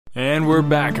And we're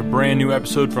back, a brand new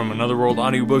episode from Another World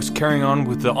Audiobooks, carrying on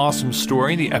with the awesome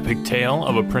story, The Epic Tale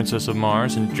of a Princess of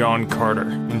Mars and John Carter.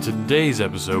 In today's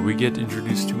episode, we get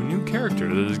introduced to a new character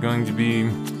that is going to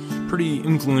be pretty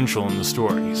influential in the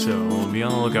story, so be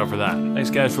on the lookout for that. Thanks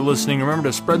guys for listening. Remember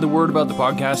to spread the word about the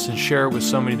podcast and share it with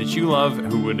somebody that you love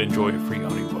who would enjoy a free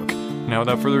audiobook. Now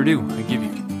without further ado, I give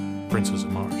you Princess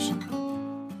of Mars.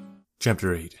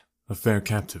 Chapter 8, A Fair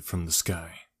Captive from the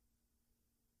Sky.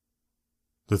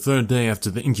 The third day after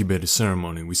the incubator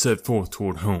ceremony, we set forth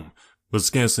toward home, but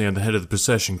scarcely had the head of the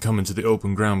procession come into the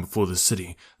open ground before the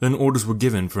city, than orders were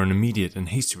given for an immediate and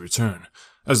hasty return.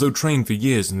 As though trained for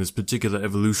years in this particular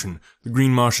evolution, the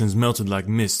green Martians melted like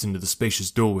mist into the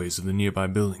spacious doorways of the nearby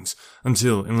buildings,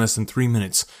 until, in less than 3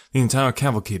 minutes, the entire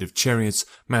cavalcade of chariots,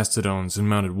 mastodons, and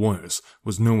mounted warriors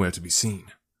was nowhere to be seen.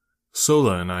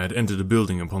 Sola and I had entered a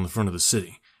building upon the front of the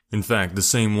city. In fact, the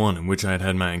same one in which I had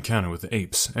had my encounter with the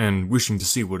apes, and wishing to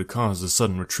see what had caused the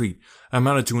sudden retreat, I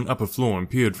mounted to an upper floor and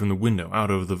peered from the window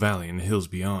out over the valley and the hills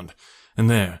beyond. And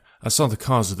there, I saw the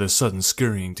cause of their sudden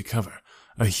scurrying to cover.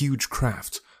 A huge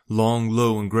craft, long,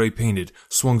 low, and grey-painted,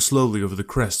 swung slowly over the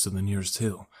crest of the nearest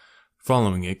hill.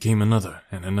 Following it came another,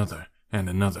 and another, and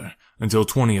another, until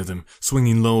 20 of them,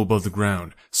 swinging low above the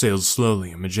ground, sailed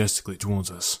slowly and majestically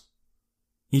towards us.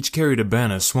 Each carried a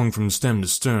banner swung from stem to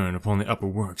stern upon the upper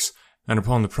works, and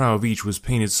upon the prow of each was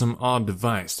painted some odd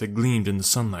device that gleamed in the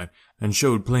sunlight and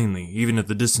showed plainly, even at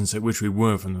the distance at which we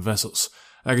were from the vessels.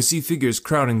 I could see figures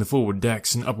crowding the forward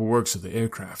decks and upper works of the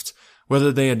aircraft.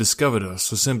 Whether they had discovered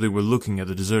us or simply were looking at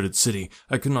the deserted city,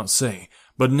 I could not say,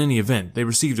 but in any event they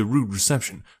received a rude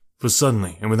reception, for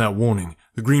suddenly, and without warning,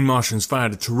 the green Martians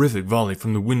fired a terrific volley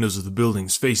from the windows of the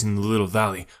buildings facing the little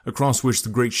valley, across which the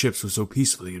great ships were so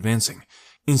peacefully advancing.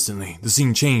 Instantly, the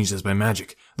scene changed as by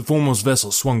magic. The foremost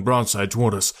vessel swung broadside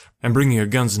toward us, and bringing her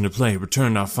guns into play,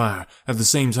 returned our fire, at the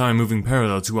same time moving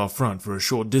parallel to our front for a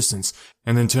short distance,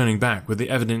 and then turning back with the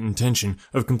evident intention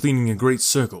of completing a great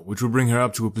circle which would bring her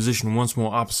up to a position once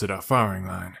more opposite our firing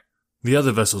line. The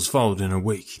other vessels followed in her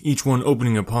wake, each one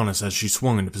opening upon us as she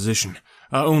swung into position.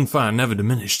 Our own fire never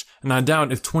diminished, and I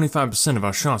doubt if 25% of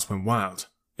our shots went wild.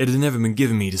 It had never been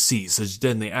given me to see such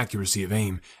deadly accuracy of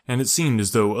aim, and it seemed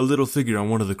as though a little figure on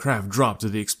one of the craft dropped to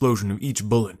the explosion of each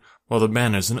bullet, while the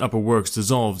banners and upper works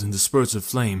dissolved into spurts of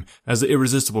flame as the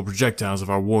irresistible projectiles of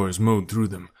our warriors mowed through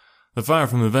them. The fire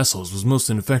from the vessels was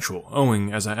most ineffectual,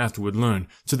 owing, as I afterward learned,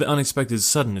 to the unexpected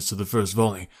suddenness of the first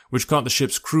volley, which caught the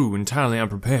ship's crew entirely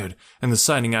unprepared, and the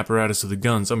sighting apparatus of the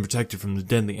guns unprotected from the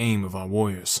deadly aim of our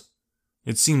warriors.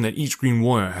 It seemed that each green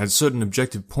warrior had certain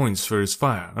objective points for his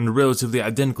fire under relatively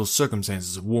identical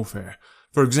circumstances of warfare.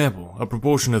 For example, a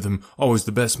proportion of them, always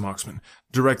the best marksmen,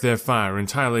 direct their fire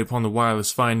entirely upon the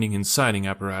wireless finding and sighting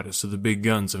apparatus of the big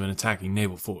guns of an attacking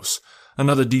naval force.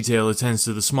 Another detail attends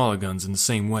to the smaller guns in the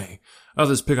same way.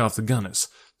 Others pick off the gunners,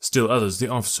 still others the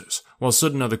officers, while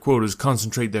certain other quarters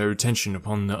concentrate their attention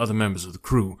upon the other members of the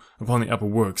crew, upon the upper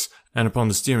works, and upon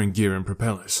the steering gear and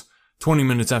propellers. 20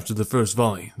 minutes after the first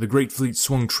volley, the great fleet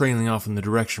swung trailing off in the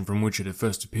direction from which it had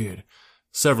first appeared.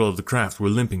 Several of the craft were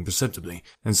limping perceptibly,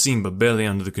 and seemed but barely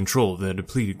under the control of their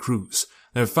depleted crews.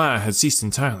 Their fire had ceased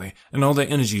entirely, and all their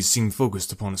energies seemed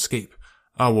focused upon escape.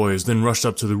 Our warriors then rushed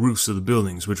up to the roofs of the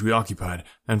buildings which we occupied,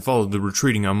 and followed the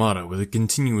retreating armada with a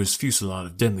continuous fusillade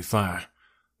of deadly fire.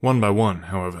 One by one,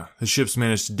 however, the ships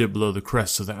managed to dip below the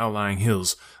crests of the outlying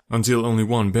hills, until only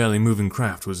one barely moving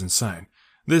craft was in sight.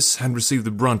 This had received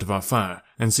the brunt of our fire,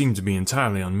 and seemed to be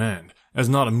entirely unmanned, as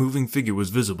not a moving figure was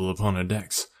visible upon her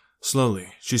decks.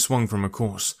 Slowly, she swung from her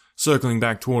course, circling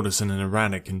back toward us in an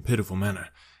erratic and pitiful manner.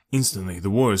 Instantly,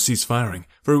 the warriors ceased firing,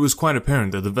 for it was quite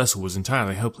apparent that the vessel was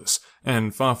entirely helpless,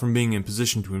 and, far from being in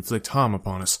position to inflict harm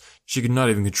upon us, she could not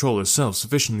even control herself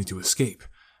sufficiently to escape.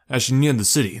 As she neared the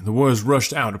city, the warriors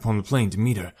rushed out upon the plain to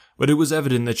meet her, but it was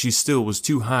evident that she still was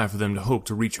too high for them to hope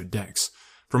to reach her decks.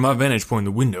 From my vantage point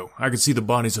in the window, I could see the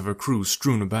bodies of her crew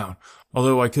strewn about,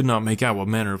 although I could not make out what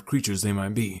manner of creatures they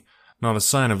might be. Not a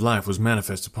sign of life was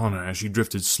manifest upon her as she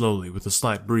drifted slowly with a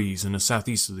slight breeze in a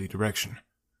southeasterly direction.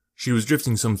 She was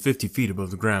drifting some 50 feet above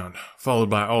the ground, followed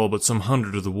by all but some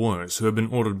 100 of the warriors who had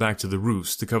been ordered back to the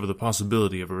roofs to cover the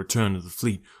possibility of a return of the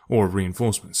fleet or of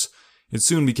reinforcements. It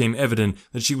soon became evident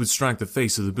that she would strike the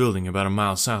face of the building about a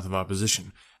mile south of our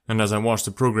position, and as I watched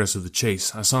the progress of the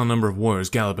chase, I saw a number of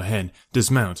warriors gallop ahead,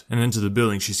 dismount, and enter the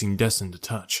building she seemed destined to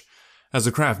touch. As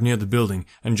the craft neared the building,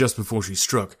 and just before she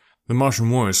struck, the Martian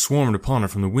warriors swarmed upon her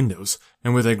from the windows,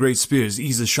 and with their great spears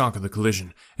eased the shock of the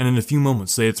collision, and in a few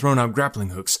moments they had thrown out grappling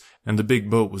hooks, and the big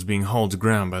boat was being hauled to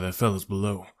ground by their fellows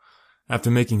below. After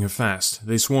making her fast,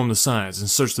 they swarmed the sides and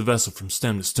searched the vessel from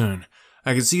stem to stern.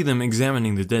 I could see them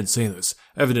examining the dead sailors,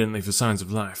 evidently for signs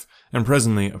of life, and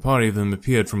presently a party of them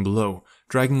appeared from below,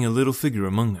 dragging a little figure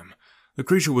among them. The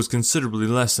creature was considerably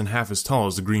less than half as tall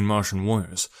as the Green Martian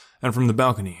warriors, and from the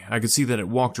balcony I could see that it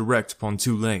walked erect upon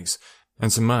 2 legs,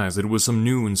 and surmised that it was some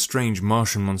new and strange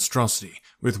Martian monstrosity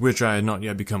with which I had not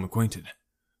yet become acquainted.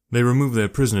 They removed their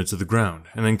prisoner to the ground,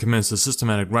 and then commenced a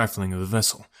systematic rifling of the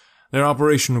vessel. Their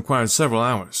operation required several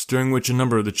hours, during which a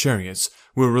number of the chariots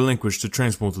were relinquished to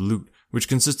transport the loot, which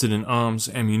consisted in arms,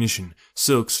 ammunition,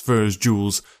 silks, furs,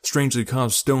 jewels, strangely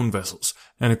carved stone vessels,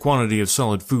 and a quantity of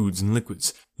solid foods and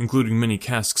liquids, including many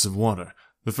casks of water,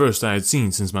 the first I had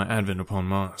seen since my advent upon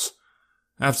Mars.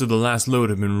 After the last load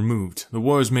had been removed, the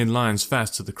warriors made lines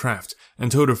fast to the craft,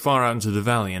 and towed her far out into the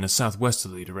valley in a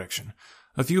southwesterly direction.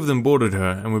 A few of them boarded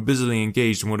her, and were busily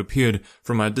engaged in what appeared,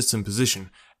 from my distant position,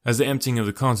 as the emptying of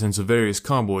the contents of various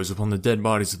carboys upon the dead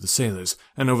bodies of the sailors,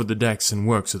 and over the decks and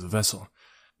works of the vessel.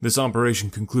 This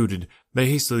operation concluded, they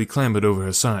hastily clambered over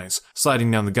her sides, sliding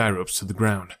down the guy ropes to the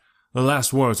ground. The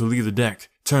last warrior to leave the deck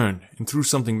turned and threw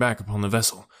something back upon the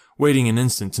vessel, waiting an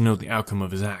instant to note the outcome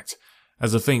of his act.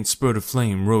 As a faint spurt of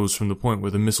flame rose from the point where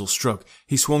the missile struck,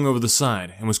 he swung over the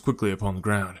side and was quickly upon the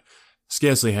ground.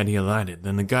 Scarcely had he alighted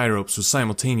than the guy ropes were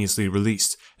simultaneously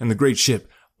released, and the great ship,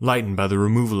 lightened by the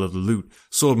removal of the loot,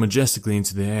 soared majestically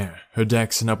into the air, her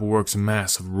decks and upper works a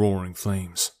mass of roaring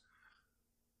flames.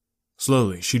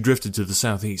 Slowly she drifted to the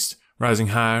southeast, rising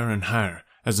higher and higher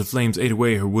as the flames ate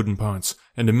away her wooden parts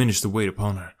and diminished the weight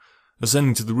upon her.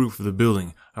 Ascending to the roof of the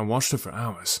building, I watched her for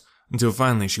hours, until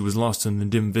finally she was lost in the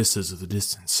dim vistas of the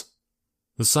distance.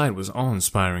 The sight was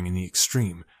awe-inspiring in the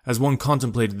extreme, as one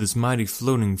contemplated this mighty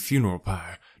floating funeral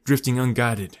pyre, drifting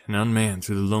unguided and unmanned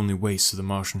through the lonely wastes of the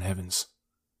Martian heavens.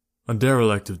 A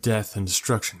derelict of death and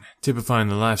destruction, typifying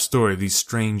the life story of these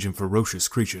strange and ferocious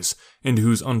creatures, into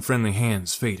whose unfriendly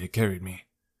hands fate had carried me.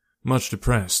 Much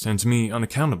depressed, and to me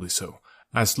unaccountably so,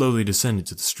 I slowly descended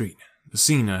to the street. The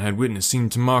scene I had witnessed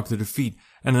seemed to mark the defeat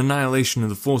and annihilation of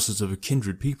the forces of a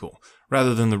kindred people,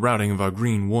 rather than the routing of our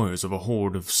green warriors of a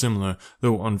horde of similar,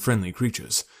 though unfriendly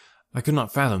creatures. I could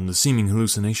not fathom the seeming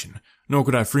hallucination, nor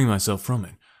could I free myself from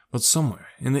it, but somewhere,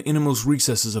 in the innermost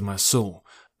recesses of my soul,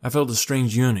 I felt a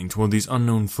strange yearning toward these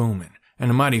unknown foemen,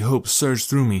 and a mighty hope surged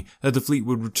through me that the fleet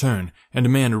would return and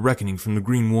demand a reckoning from the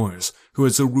green warriors who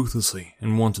had so ruthlessly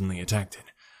and wantonly attacked it.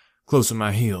 Close at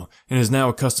my heel, in his now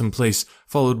accustomed place,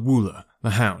 followed Woola,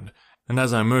 the hound, and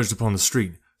as I emerged upon the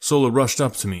street, Sola rushed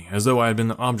up to me as though I had been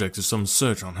the object of some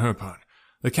search on her part.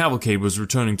 The cavalcade was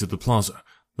returning to the plaza,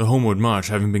 the homeward march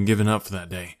having been given up for that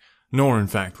day, nor, in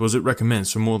fact, was it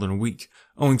recommenced for more than a week,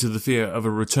 owing to the fear of a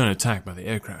return attack by the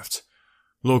aircraft.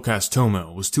 Lorcas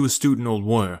Tomel was too astute an old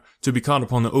warrior to be caught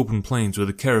upon the open plains with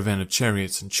a caravan of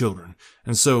chariots and children,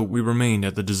 and so we remained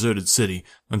at the deserted city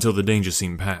until the danger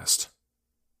seemed past.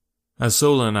 As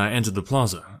Sola and I entered the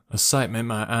plaza, a sight met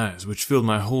my eyes which filled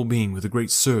my whole being with a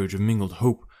great surge of mingled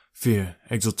hope, fear,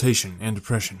 exultation, and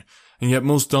depression, and yet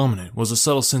most dominant was a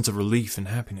subtle sense of relief and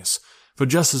happiness, for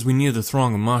just as we neared the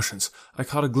throng of Martians, I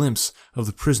caught a glimpse of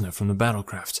the prisoner from the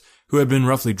battlecraft, who had been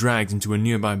roughly dragged into a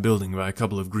nearby building by a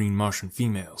couple of green Martian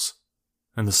females.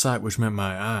 And the sight which met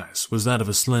my eyes was that of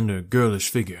a slender, girlish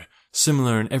figure,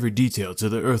 similar in every detail to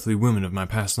the earthly women of my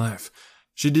past life.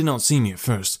 She did not see me at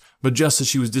first, but just as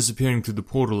she was disappearing through the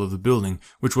portal of the building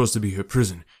which was to be her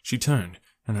prison, she turned,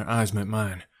 and her eyes met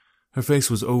mine. Her face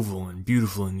was oval and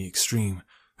beautiful in the extreme.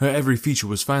 Her every feature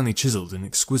was finely chiseled and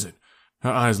exquisite,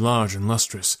 her eyes large and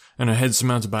lustrous, and her head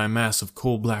surmounted by a mass of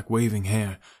coal-black waving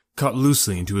hair, cut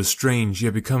loosely into a strange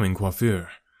yet becoming coiffure.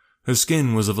 Her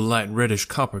skin was of a light reddish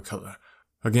copper color,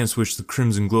 against which the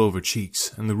crimson glow of her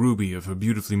cheeks and the ruby of her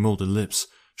beautifully molded lips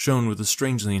shone with a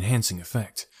strangely enhancing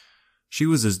effect. She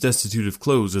was as destitute of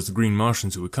clothes as the green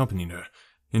Martians who accompanied her.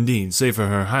 Indeed, save for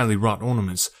her highly wrought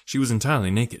ornaments, she was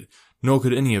entirely naked, nor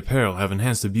could any apparel have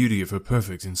enhanced the beauty of her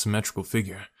perfect and symmetrical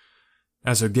figure.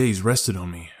 As her gaze rested on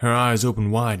me, her eyes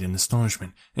opened wide in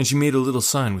astonishment, and she made a little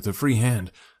sign with her free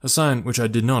hand, a sign which I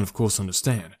did not of course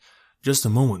understand. Just a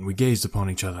moment we gazed upon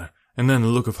each other, and then the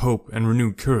look of hope and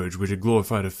renewed courage which had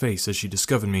glorified her face as she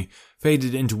discovered me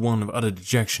faded into one of utter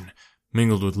dejection,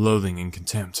 mingled with loathing and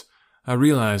contempt. I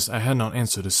realized I had not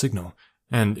answered a signal,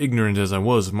 and, ignorant as I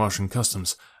was of Martian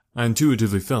customs, I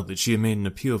intuitively felt that she had made an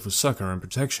appeal for succor and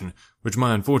protection which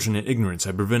my unfortunate ignorance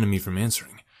had prevented me from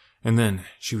answering, and then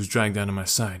she was dragged out of my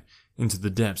sight into the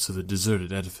depths of the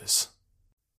deserted edifice.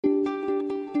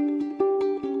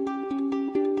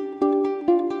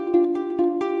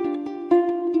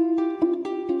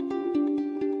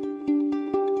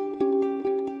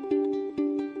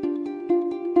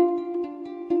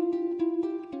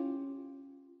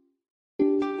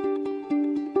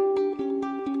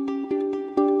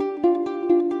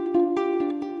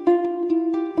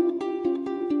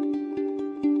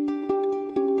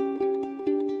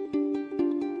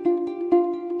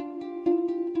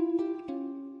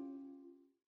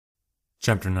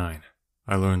 Chapter 9.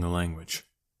 I Learn the Language.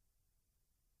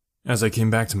 As I came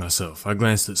back to myself, I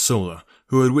glanced at Sola,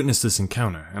 who had witnessed this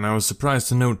encounter, and I was surprised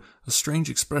to note a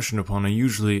strange expression upon a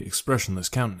usually expressionless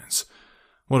countenance.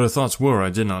 What her thoughts were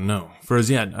I did not know, for as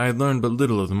yet I had learned but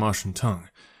little of the Martian tongue,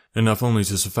 enough only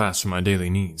to suffice for my daily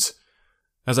needs.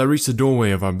 As I reached the doorway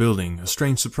of our building, a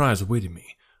strange surprise awaited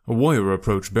me. A warrior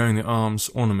approached bearing the arms,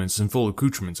 ornaments, and full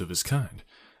accoutrements of his kind.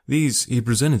 These he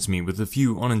presented to me with a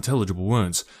few unintelligible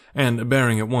words, and a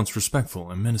bearing at once respectful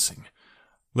and menacing.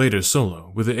 Later Sola,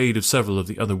 with the aid of several of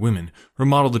the other women,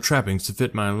 remodeled the trappings to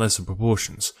fit my lesser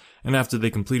proportions, and after they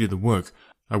completed the work,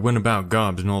 I went about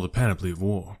garbed in all the panoply of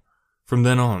war. From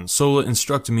then on, Sola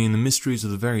instructed me in the mysteries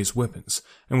of the various weapons,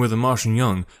 and with the Martian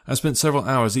young, I spent several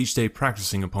hours each day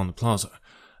practicing upon the plaza.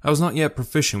 I was not yet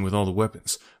proficient with all the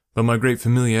weapons, but my great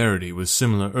familiarity with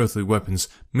similar earthly weapons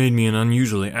made me an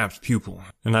unusually apt pupil,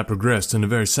 and I progressed in a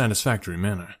very satisfactory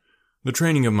manner. The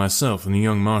training of myself and the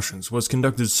young Martians was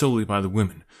conducted solely by the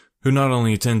women, who not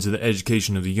only attend to the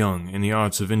education of the young in the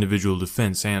arts of individual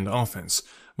defense and offense,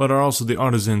 but are also the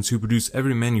artisans who produce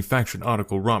every manufactured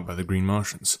article wrought by the Green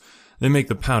Martians. They make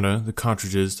the powder, the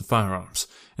cartridges, the firearms.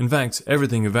 In fact,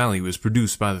 everything of value is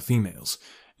produced by the females.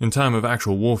 In time of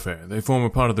actual warfare, they form a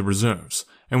part of the reserves,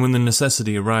 and when the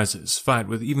necessity arises, fight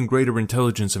with even greater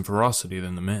intelligence and ferocity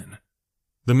than the men.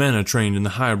 The men are trained in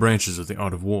the higher branches of the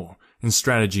art of war, in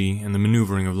strategy and the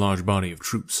maneuvering of large body of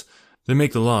troops. They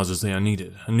make the laws as they are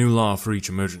needed, a new law for each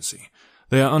emergency.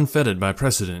 They are unfettered by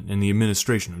precedent in the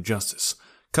administration of justice.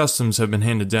 Customs have been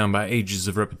handed down by ages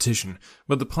of repetition,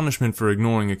 but the punishment for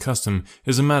ignoring a custom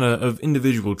is a matter of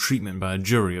individual treatment by a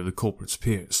jury of the culprit's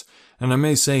peers, and I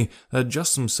may say that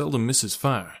justice seldom misses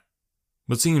fire,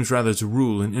 but seems rather to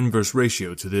rule in inverse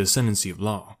ratio to the ascendancy of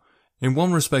law. In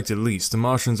one respect at least, the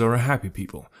Martians are a happy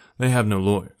people. They have no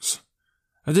lawyers.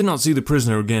 I did not see the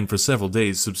prisoner again for several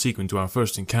days subsequent to our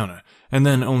first encounter, and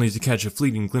then only to catch a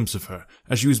fleeting glimpse of her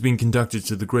as she was being conducted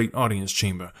to the great audience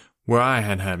chamber, where I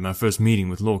had had my first meeting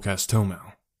with Lorcas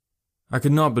Tomel. I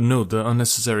could not but note the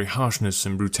unnecessary harshness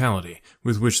and brutality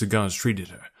with which the gods treated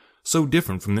her, so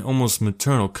different from the almost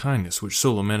maternal kindness which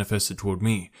Sola manifested toward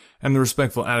me, and the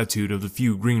respectful attitude of the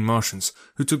few Green Martians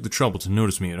who took the trouble to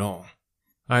notice me at all.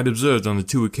 I had observed on the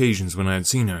 2 occasions when I had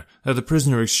seen her that the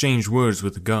prisoner exchanged words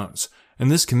with the guards,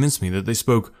 and this convinced me that they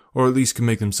spoke, or at least could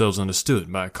make themselves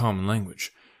understood, by a common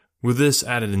language. With this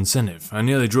added incentive, I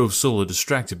nearly drove Sola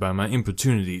distracted by my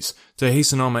importunities to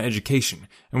hasten on my education,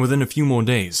 and within a few more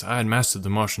days I had mastered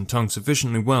the Martian tongue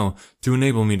sufficiently well to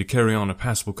enable me to carry on a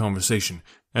passable conversation,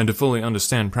 and to fully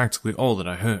understand practically all that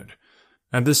I heard.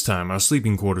 At this time, our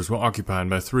sleeping quarters were occupied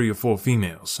by 3 or 4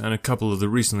 females, and a couple of the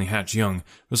recently hatched young,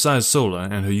 besides Sola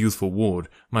and her youthful ward,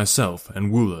 myself,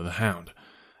 and Woola the hound.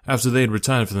 After they had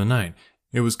retired for the night,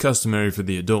 it was customary for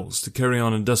the adults to carry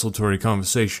on a desultory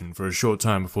conversation for a short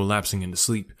time before lapsing into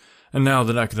sleep, and now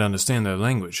that I could understand their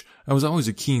language, I was always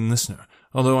a keen listener,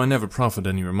 although I never proffered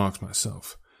any remarks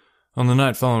myself. On the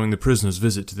night following the prisoner's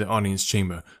visit to the audience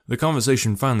chamber, the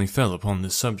conversation finally fell upon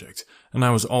this subject, and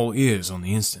I was all ears on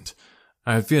the instant.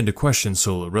 I had feared to question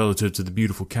Sola relative to the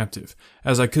beautiful captive,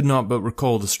 as I could not but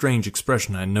recall the strange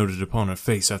expression I had noted upon her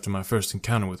face after my first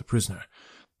encounter with the prisoner.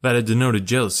 That it denoted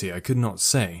jealousy I could not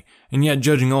say, and yet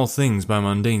judging all things by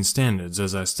mundane standards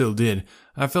as I still did,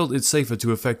 I felt it safer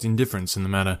to affect indifference in the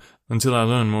matter until I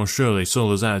learned more surely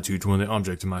Sola's attitude toward the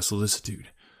object of my solicitude.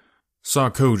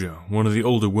 Sarkoja, one of the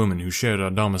older women who shared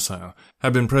our domicile,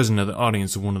 had been present at the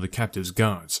audience of one of the captive's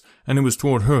guards, and it was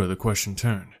toward her the question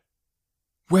turned.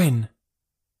 "When,"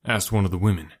 asked one of the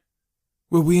women,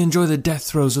 "will we enjoy the death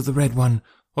throes of the Red One,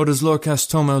 or does Lorcas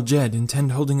Tomel Jed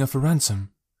intend holding her for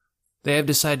ransom?" "They have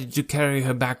decided to carry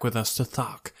her back with us to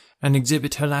Thark, and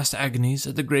exhibit her last agonies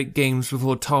at the great games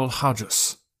before Tal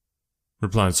Hajus,"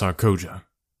 replied Sarkoja.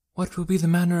 "What will be the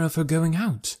manner of her going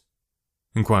out?"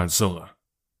 inquired Sola.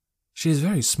 "She is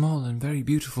very small and very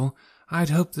beautiful. I'd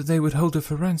hoped that they would hold her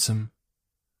for ransom."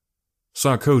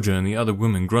 Sarkoja and the other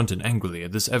women grunted angrily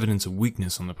at this evidence of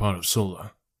weakness on the part of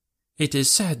Sola. "It is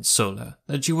said, Sola,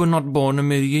 that you were not born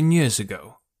 1,000,000 years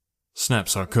ago," snapped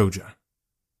Sarkoja,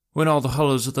 "when all the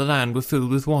hollows of the land were filled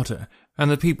with water,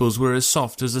 and the peoples were as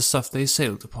soft as the stuff they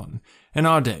sailed upon. In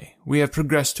our day, we have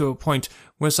progressed to a point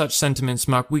where such sentiments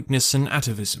mark weakness and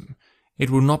atavism. It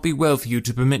will not be well for you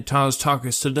to permit Tars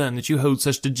Tarkas to learn that you hold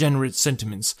such degenerate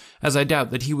sentiments, as I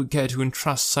doubt that he would care to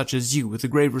entrust such as you with the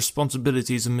grave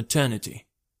responsibilities of maternity."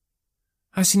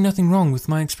 "I see nothing wrong with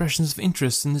my expressions of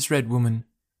interest in this Red Woman,"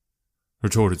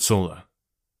 retorted Sola.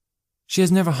 "She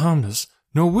has never harmed us,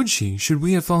 Nor would she, should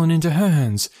we have fallen into her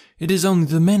hands. It is only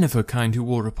the men of her kind who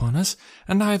war upon us,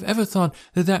 and I have ever thought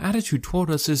that their attitude toward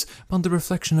us is but the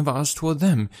reflection of ours toward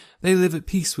them. They live at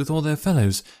peace with all their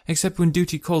fellows, except when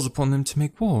duty calls upon them to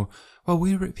make war, while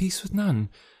we are at peace with none.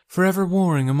 Forever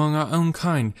warring among our own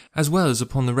kind, as well as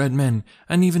upon the red men,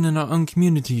 and even in our own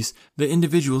communities, the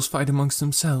individuals fight amongst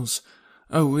themselves.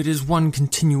 Oh, it is one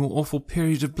continual awful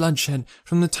period of bloodshed,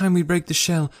 from the time we break the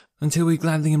shell until we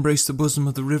gladly embrace the bosom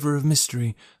of the river of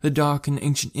mystery, the dark and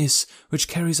ancient Is, which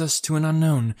carries us to an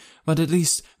unknown, but at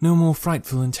least no more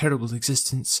frightful and terrible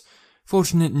existence.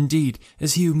 Fortunate indeed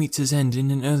is he who meets his end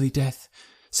in an early death.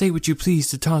 Say what you please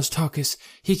to Tars Tarkas,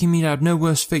 he can mete out no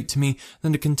worse fate to me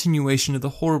than a continuation of the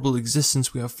horrible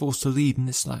existence we are forced to lead in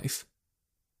this life.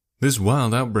 This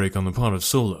wild outbreak on the part of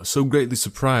Sola so greatly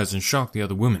surprised and shocked the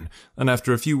other women that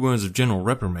after a few words of general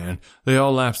reprimand, they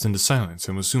all lapsed into silence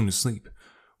and were soon asleep.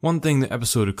 One thing the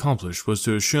episode accomplished was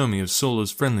to assure me of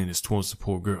Sola's friendliness towards the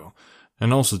poor girl,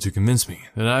 and also to convince me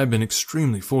that I had been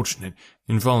extremely fortunate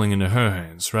in falling into her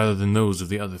hands rather than those of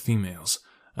the other females.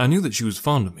 I knew that she was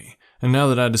fond of me, and now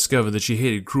that I discovered that she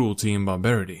hated cruelty and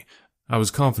barbarity, I was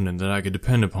confident that I could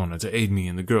depend upon her to aid me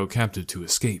and the girl captive to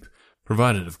escape,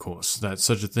 provided, of course, that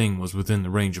such a thing was within the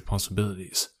range of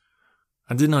possibilities.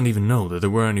 I did not even know that there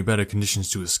were any better conditions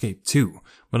to escape to,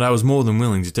 but I was more than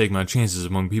willing to take my chances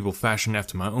among people fashioned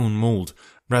after my own mold,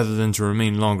 rather than to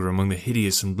remain longer among the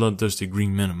hideous and bloodthirsty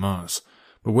green men of Mars.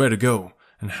 But where to go,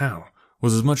 and how,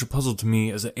 was as much a puzzle to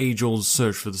me as the age-old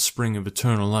search for the spring of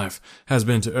eternal life has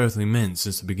been to earthly men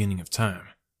since the beginning of time.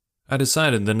 I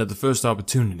decided that at the first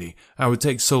opportunity I would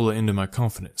take Sola into my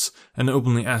confidence, and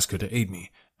openly ask her to aid me,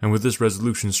 and with this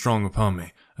resolution strong upon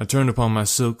me, I turned upon my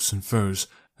silks and furs,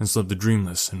 and slept the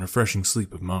dreamless and refreshing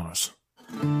sleep of Mars.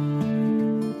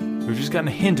 We've just gotten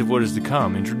a hint of what is to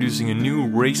come, introducing a new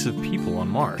race of people on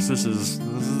Mars. This is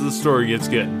the story gets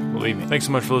good, believe me. Thanks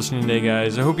so much for listening today,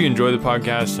 guys. I hope you enjoy the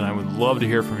podcast, and I would love to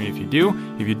hear from you if you do.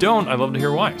 If you don't, I'd love to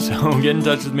hear why. So get in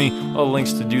touch with me. All the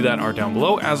links to do that are down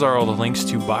below, as are all the links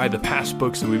to buy the past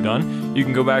books that we've done. You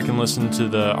can go back and listen to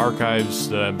the archives,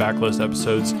 the backlist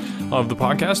episodes of the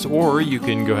podcast, or you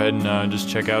can go ahead and just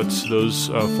check out those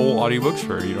full audiobooks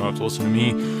where you don't have to listen to me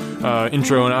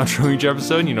intro and outro each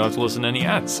episode, and you don't have to listen to any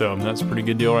ads. So that's a pretty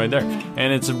good deal right there.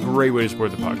 And it's a great way to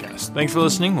support the podcast. Thanks for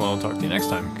listening. Well, I'll talk to you next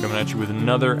time. Coming at you with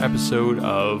another episode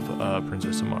of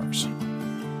Princess of Mars.